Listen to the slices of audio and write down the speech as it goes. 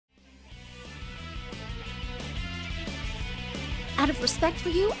Out of respect for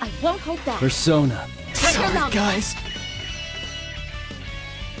you, I won't hold back. Persona. Sorry, guys.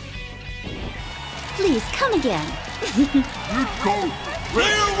 Please, come again. Yukiko!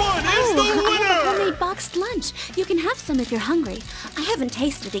 Player 1 is the I have a winner! homemade boxed lunch. You can have some if you're hungry. I haven't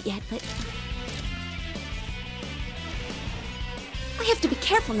tasted it yet, but... I have to be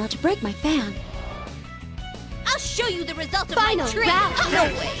careful not to break my fan. I'll show you the result of Final my training. round. No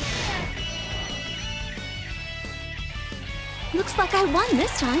way. Looks like I won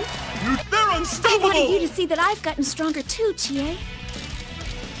this time. They're I unstoppable! wanted you to see that I've gotten stronger too, Chie.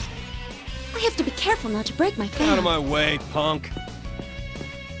 I have to be careful not to break my fan. Out of my way, punk.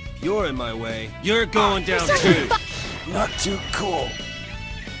 If you're in my way, you're going down too. Not too cool.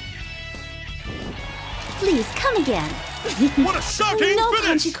 Please, come again. What a shocking No, finish!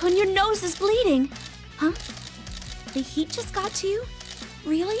 Punchy-kun, your nose is bleeding. Huh? The heat just got to you?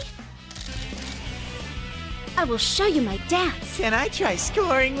 Really? I will show you my dance. Can I try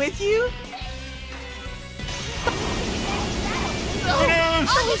scoring with you?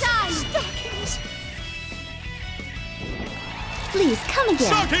 Please, come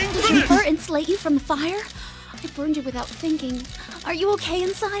again. Shocking Did finish! your fur insulate you from the fire? I burned you without thinking. Are you okay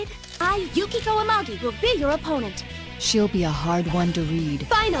inside? I, Yukiko Amagi, will be your opponent. She'll be a hard one to read.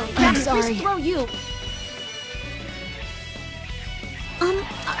 Final, I'm sorry. Throw you.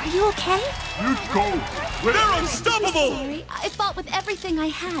 Are you okay? Yukiko! They're unstoppable! Sorry, I fought with everything I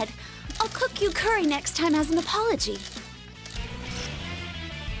had. I'll cook you curry next time as an apology.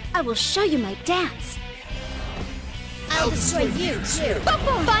 I will show you my dance. I'll destroy you too.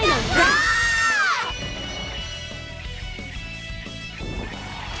 Final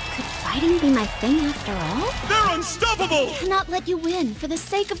Could fighting be my thing after all? They're unstoppable! I cannot let you win for the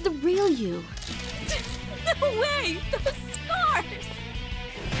sake of the real you. No way! Those scars!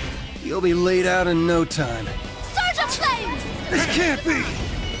 You'll be laid out in no time. Surge of flames! This can't be!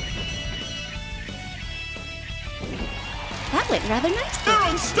 That went rather nicely. They're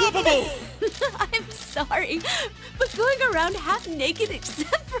unstoppable! I'm sorry, but going around half naked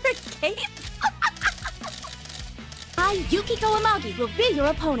except for a cape? I, Yukiko Amagi, will be your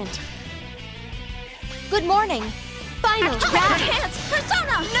opponent. Good morning. Final round.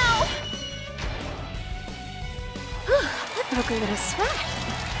 Persona! No! That broke a little sweat.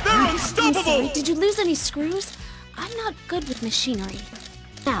 They're I'm unstoppable! sorry, did you lose any screws? I'm not good with machinery.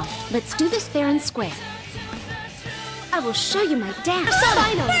 Now, let's do this fair and square. I will show you my dance.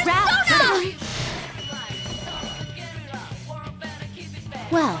 Final round. Sorry.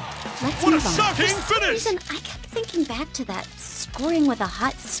 Well, let's What a move on. shocking For some finish! reason, I kept thinking back to that scoring with a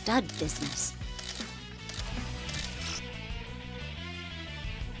hot stud business.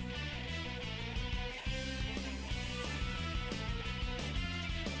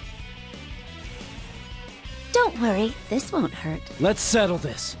 Don't worry, this won't hurt. Let's settle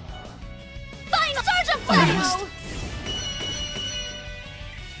this. Final Surge of Flames!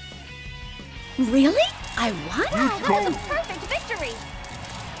 Really? I won? That was a perfect victory!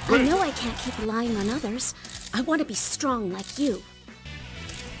 I know I can't keep relying on others. I want to be strong like you.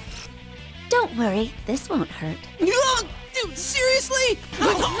 Don't worry, this won't hurt. Dude, seriously? You're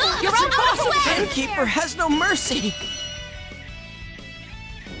on the way! Gatekeeper has no mercy.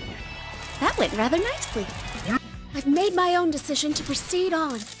 That went rather nicely. I've made my own decision to proceed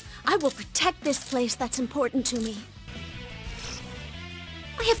on. I will protect this place that's important to me.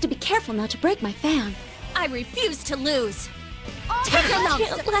 I have to be careful not to break my fan. I refuse to lose. I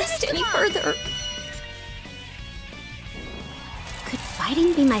can't last any further. Could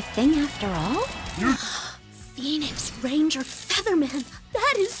fighting be my thing after all? Phoenix, Ranger, Featherman.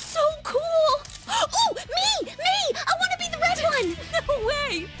 That is so cool! Oh, me! Me! I want to be the red one! No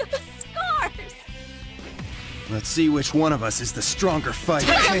way! Those scars! Let's see which one of us is the stronger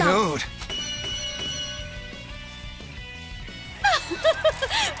fighter. KO'd.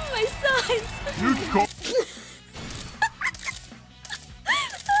 My sides! Yukiko!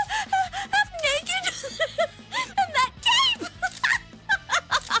 Half naked! And that cape!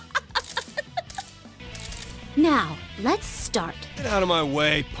 Now, let's start. Get out of my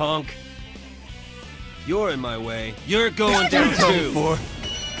way, punk. If you're in my way, you're going down too.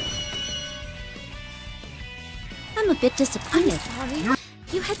 I'm a bit disappointed. Sorry.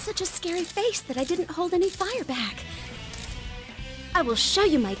 You had such a scary face that I didn't hold any fire back. I will show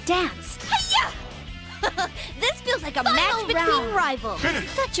you my dance. Hiya! This feels like a match Final between round. rivals.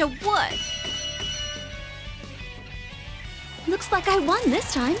 Such a wuss. Looks like I won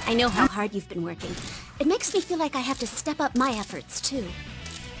this time. I know how hard you've been working. It makes me feel like I have to step up my efforts, too.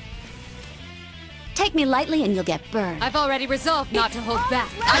 Take me lightly and you'll get burned. I've already resolved not to hold back.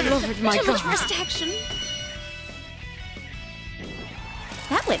 I lowered my Too much guard. first action.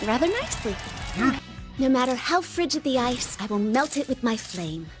 That went rather nicely. No matter how frigid the ice, I will melt it with my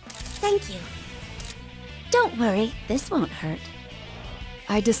flame. Thank you. Don't worry, this won't hurt.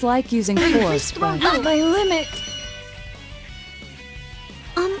 I dislike using force, but... my limit!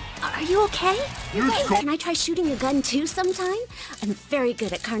 Are you okay? Hey, can I try shooting a gun too sometime? I'm very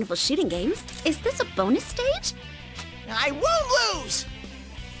good at carnival shooting games. Is this a bonus stage? I won't lose!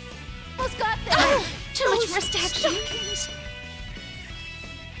 Who's got this? Too much wrist action.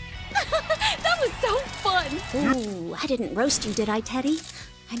 That was so fun! Ooh, I didn't roast you, did I, Teddy?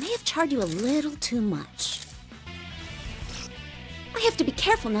 I may have charred you a little too much. I have to be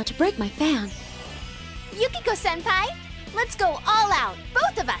careful not to break my fan. Yukiko-senpai, let's go all out,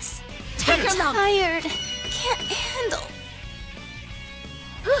 both of us! I'm tired. Can't handle.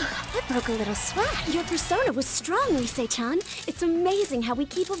 That broke a little sweat. Your persona was strong, Rise-chan. It's amazing how we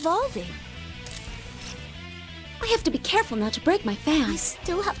keep evolving. I have to be careful not to break my fan.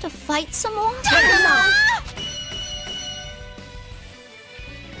 Still have to fight some more?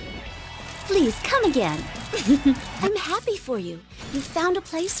 Please, come again. I'm happy for you. You found a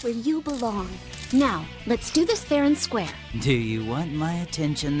place where you belong. Now, let's do this fair and square. Do you want my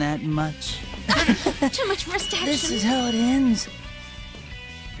attention that much? Too much wrist action. This is how it ends.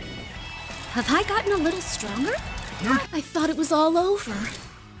 Have I gotten a little stronger? I thought it was all over.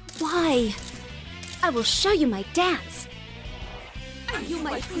 Why? I will show you my dance. Are you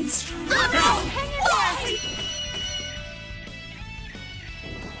my prince?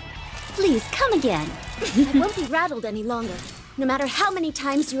 Please, come again. I won't be rattled any longer. No matter how many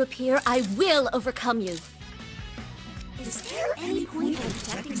times you appear, I will overcome you. Is there any point in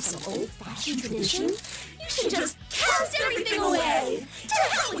protecting some old-fashioned tradition? You should just cast everything away! To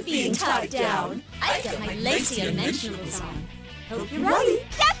hell with being tied down! I've got my lacy unmentionables on. Hope you're ready.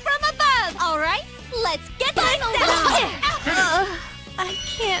 Death from above! Alright, let's get this down! I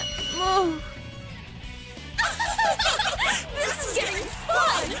can't move. This is getting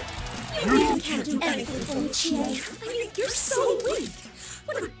fun! You really can't do anything for me, Chie. I mean, you're so weak.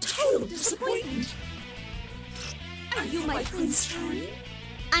 What a total disappointment. Are you my Prince Charming?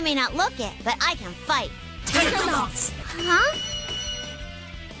 I may not look it, but I can fight. Take her loss. Huh?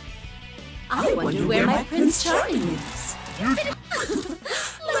 I wonder where my Prince Charming is.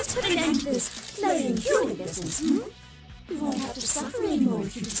 Let's put an end to this playing human business, hmm? You won't have to suffer anymore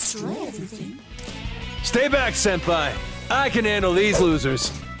if you destroy everything. Stay back, Senpai. I can handle these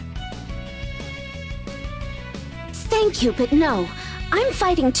losers. Thank you, but no. I'm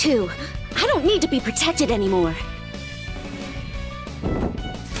fighting too. I don't need to be protected anymore.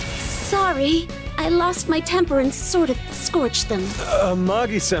 Sorry. I lost my temper and sort of scorched them.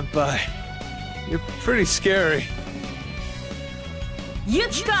 Amagi-senpai. You're pretty scary.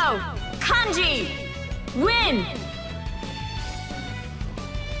 Yukiko! Kanji! Win!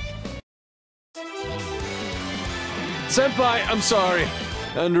 Senpai, I'm sorry.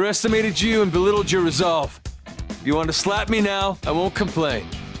 I underestimated you and belittled your resolve. If you want to slap me now, I won't complain.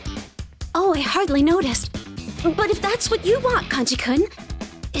 Oh, I hardly noticed. But if that's what you want, Kanji-kun,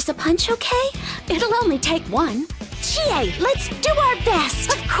 is a punch okay? It'll only take one. Chie, let's do our best!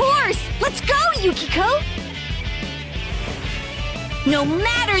 Of course! Let's go, Yukiko! No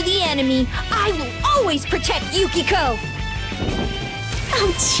matter the enemy, I will always protect Yukiko!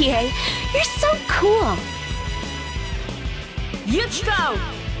 Oh, Chie, you're so cool! Yukiko!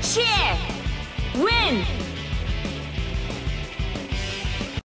 Chie! Win!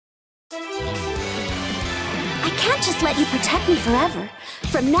 I can't just let you protect me forever.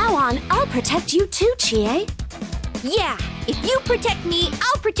 From now on, I'll protect you too, Chie. Yeah, if you protect me,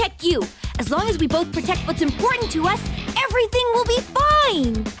 I'll protect you. As long as we both protect what's important to us, everything will be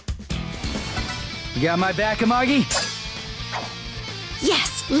fine. You got my back, Amagi?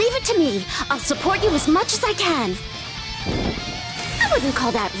 Yes, leave it to me. I'll support you as much as I can. I wouldn't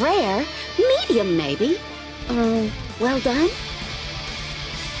call that rare. Medium, maybe. Well done?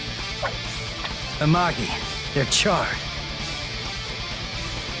 Amagi, they're charred.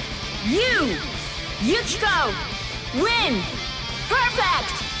 Yukiko! Win!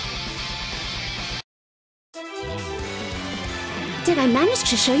 Perfect! Did I manage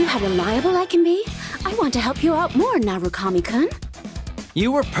to show you how reliable I can be? I want to help you out more, Narukami-kun.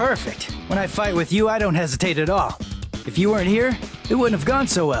 You were perfect. When I fight with you, I don't hesitate at all. If you weren't here, it wouldn't have gone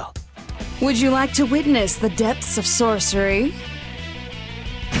so well. Would you like to witness the depths of sorcery?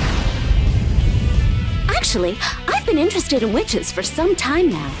 Actually, I've been interested in witches for some time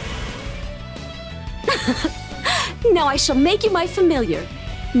now. Now I shall make you my familiar.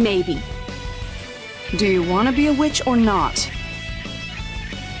 Maybe. Do you want to be a witch or not?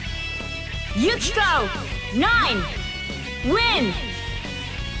 Yukiko! 9! Win!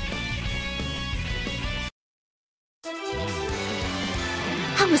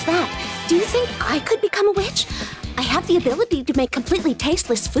 was that? Do you think I could become a witch? I have the ability to make completely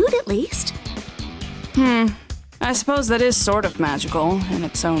tasteless food, at least. I suppose that is sort of magical in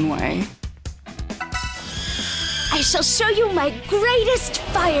its own way. I shall show you my greatest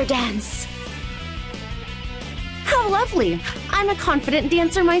fire dance. How lovely! I'm a confident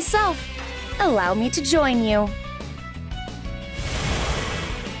dancer myself. Allow me to join you.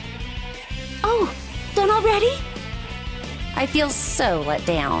 Oh, done already? I feel so let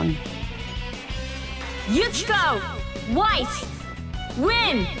down. Yukiko! Weiss!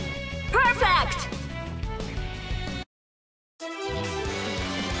 Win! Perfect!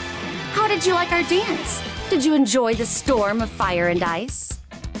 How did you like our dance? Did you enjoy the storm of fire and ice?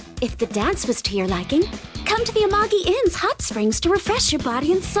 If the dance was to your liking, come to the Amagi Inn's hot springs to refresh your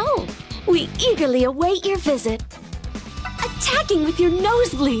body and soul. We eagerly await your visit. Attacking with your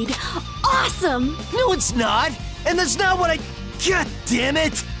nosebleed. Awesome! No, it's not! And that's not what I... God damn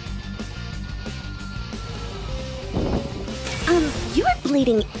it! You are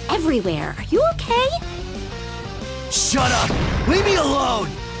bleeding everywhere. Are you okay? Shut up! Leave me alone!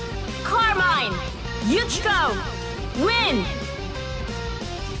 Carmine! Yukiko! Win!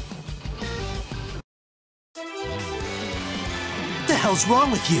 What the hell's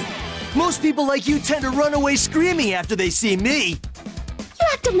wrong with you? Most people like you tend to run away screaming after they see me. You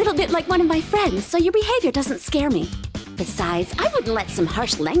act a little bit like one of my friends, so your behavior doesn't scare me. Besides, I wouldn't let some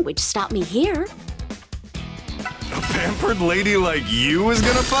harsh language stop me here. A pampered lady like you is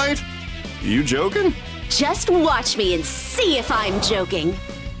gonna fight? You joking? Just watch me and see if I'm joking.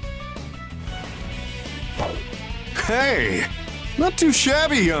 Hey, not too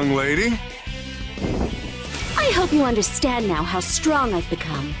shabby, young lady. I hope you understand now how strong I've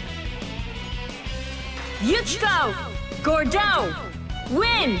become. Yukiko! Gordeau!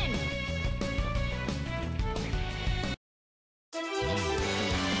 Win!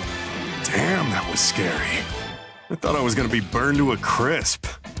 Damn, that was scary. I thought I was gonna be burned to a crisp.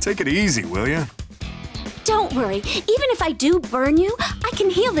 Take it easy, will ya? Don't worry, even if I do burn you, I can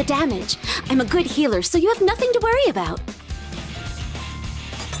heal the damage. I'm a good healer, so you have nothing to worry about.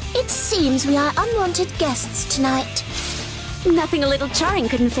 It seems we are unwanted guests tonight. Nothing a little charring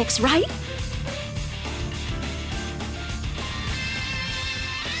couldn't fix, right?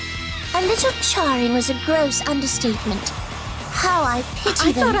 A little charring was a gross understatement. How I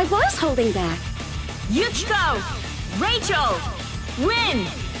pity them. I thought I was holding back. Yukiko! Rachel! Win!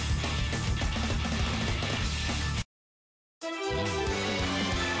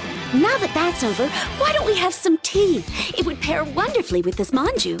 Now that that's over, why don't we have some tea? It would pair wonderfully with this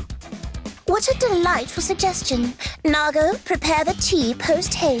manju. What a delightful suggestion. Nago, prepare the tea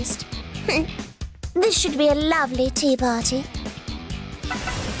post-haste. This should be a lovely tea party.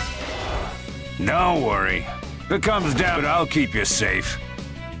 Don't worry. If it comes down, I'll keep you safe.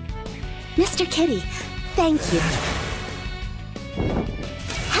 Mr. Kitty, thank you.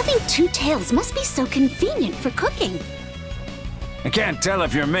 Having two tails must be so convenient for cooking. I can't tell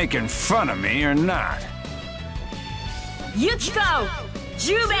if you're making fun of me or not. Yukiko!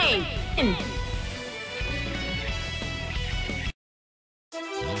 Jubei! Win!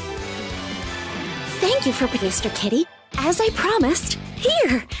 Thank you for Mr. Kitty. As I promised,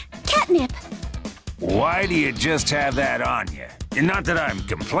 here, catnip. Why do you just have that on you? Not that I'm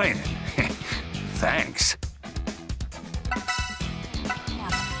complaining. Thanks.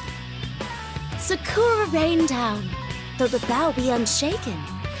 Sakura rain down, though the bough be unshaken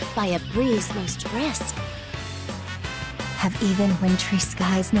by a breeze most brisk. Have even wintry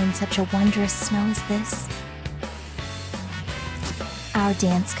skies known such a wondrous snow as this? Our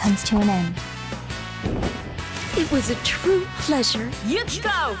dance comes to an end. It was a true pleasure.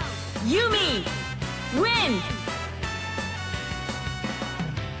 Yukiko! Yumi! Win!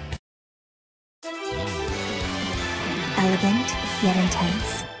 Elegant, yet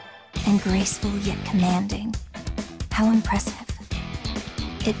intense. And graceful, yet commanding. How impressive.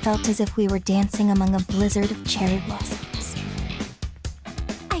 It felt as if we were dancing among a blizzard of cherry blossoms.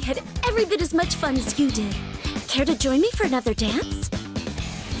 I had every bit as much fun as you did. Care to join me for another dance?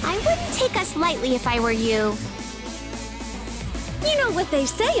 I wouldn't take us lightly if I were you. You know what they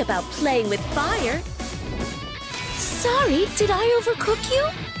say about playing with fire. Sorry, did I overcook you?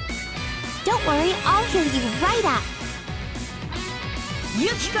 Don't worry, I'll heal you right up.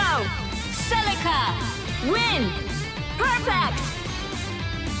 Yukiko! Celica! Win! Perfect!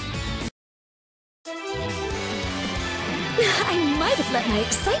 I might have let my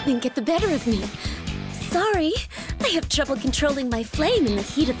excitement get the better of me. Sorry, I have trouble controlling my flame in the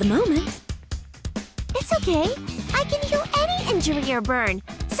heat of the moment. It's okay. I can heal any injury or burn.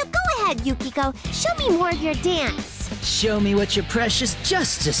 So go ahead, Yukiko. Show me more of your dance. Show me what your precious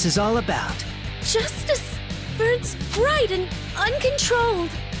justice is all about. Justice burns bright and uncontrolled.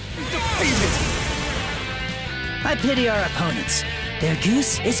 I pity our opponents. Their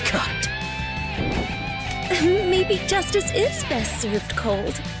goose is cooked. Maybe justice is best served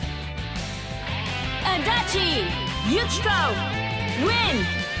cold. Adachi! Yukiko! Win!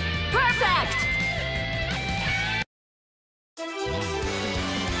 Perfect!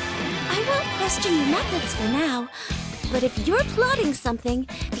 I won't question your methods for now, but if you're plotting something,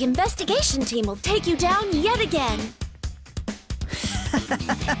 the investigation team will take you down yet again.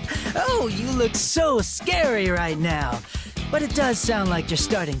 Oh, you look so scary right now. But it does sound like you're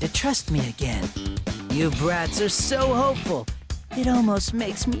starting to trust me again. You brats are so hopeful, it almost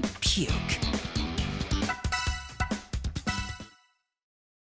makes me puke.